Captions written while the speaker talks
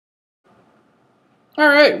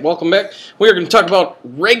Alright, welcome back. We are going to talk about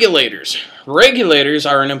regulators. Regulators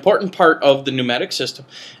are an important part of the pneumatic system,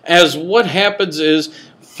 as what happens is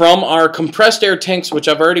from our compressed air tanks, which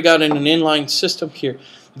I've already got in an inline system here,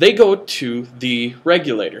 they go to the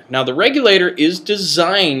regulator. Now the regulator is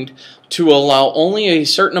designed to allow only a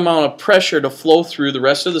certain amount of pressure to flow through the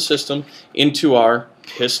rest of the system into our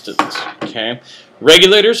pistons. Okay?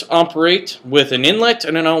 Regulators operate with an inlet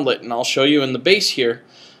and an outlet, and I'll show you in the base here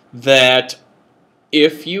that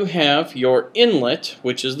if you have your inlet,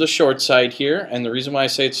 which is the short side here, and the reason why I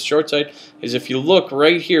say it's the short side is if you look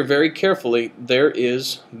right here very carefully, there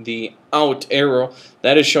is the out arrow.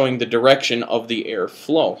 That is showing the direction of the air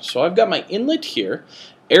flow. So I've got my inlet here.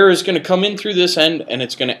 Air is going to come in through this end, and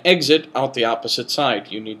it's going to exit out the opposite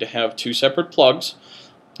side. You need to have two separate plugs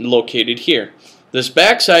located here. This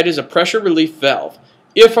back side is a pressure relief valve.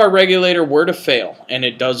 If our regulator were to fail, and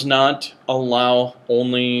it does not allow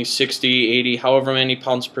only 60, 80, however many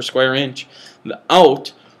pounds per square inch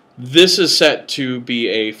out, this is set to be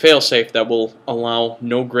a fail-safe that will allow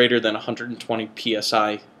no greater than 120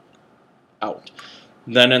 psi out.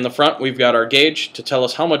 Then in the front we've got our gauge to tell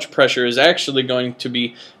us how much pressure is actually going to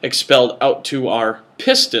be expelled out to our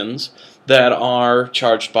pistons that are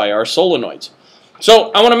charged by our solenoids.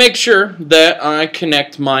 So I want to make sure that I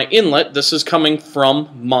connect my inlet. This is coming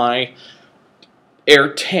from my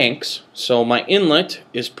air tanks. So my inlet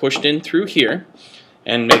is pushed in through here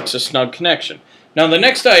and makes a snug connection. Now the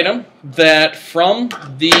next item that from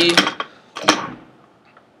the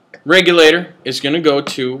regulator is going to go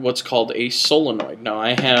to what's called a solenoid. Now I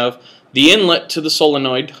have the inlet to the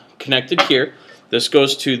solenoid connected here. This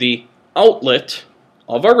goes to the outlet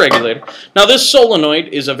of our regulator. Now this solenoid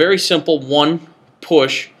is a very simple one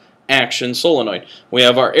push action solenoid. We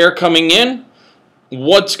have our air coming in.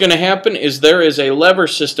 What's going to happen is there is a lever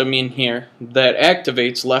system in here that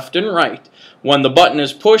activates left and right. When the button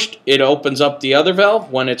is pushed, it opens up the other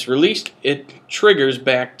valve. When it's released, it triggers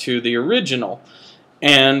back to the original.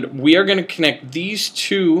 And we are going to connect these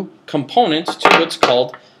two components to what's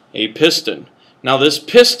called a piston. Now this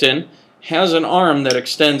piston has an arm that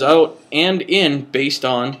extends out and in based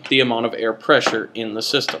on the amount of air pressure in the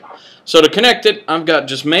system. So to connect it, I've got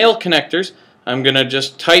just male connectors. I'm going to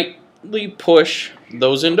just tightly push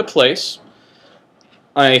those into place.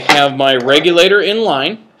 I have my regulator in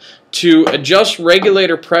line. To adjust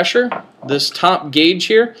regulator pressure, this top gauge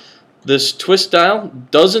here, this twist dial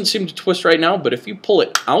doesn't seem to twist right now, but if you pull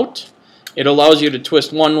it out, it allows you to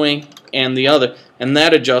twist one way and the other, and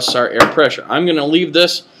that adjusts our air pressure. I'm going to leave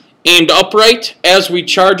this aimed upright. As we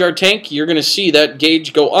charge our tank, you're going to see that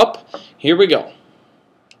gauge go up. Here we go.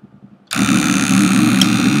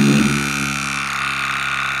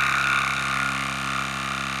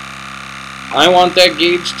 I want that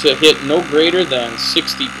gauge to hit no greater than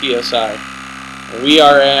 60 psi. We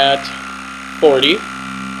are at 40.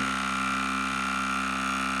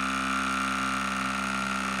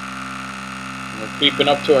 We're creeping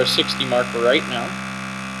up to our 60 marker right now.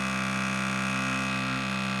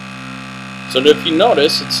 So if you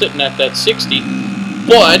notice, it's sitting at that 60,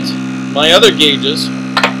 but my other gauges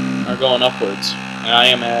are going upwards. I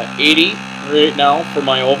am at 80 right now for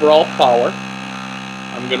my overall power.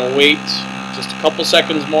 I'm going to wait just a couple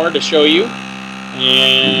seconds more to show you,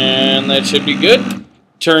 and that should be good.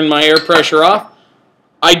 Turn my air pressure off.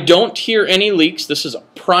 I don't hear any leaks. This is a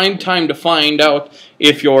prime time to find out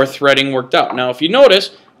if your threading worked out. Now if you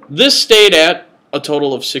notice, this stayed at a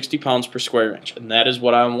total of 60 pounds per square inch, and that is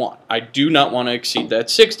what I want. I do not want to exceed that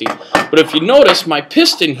 60. But if you notice, my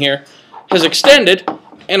piston here has extended,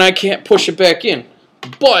 and I can't push it back in.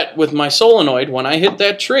 But with my solenoid, when I hit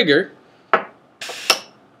that trigger,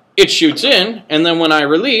 it shoots in, and then when I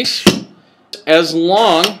release, as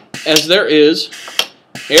long as there is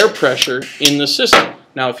air pressure in the system.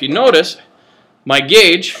 Now if you notice, my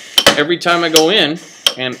gauge, every time I go in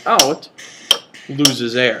and out,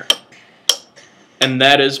 loses air. And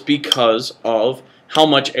that is because of how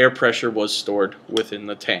much air pressure was stored within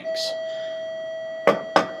the tanks.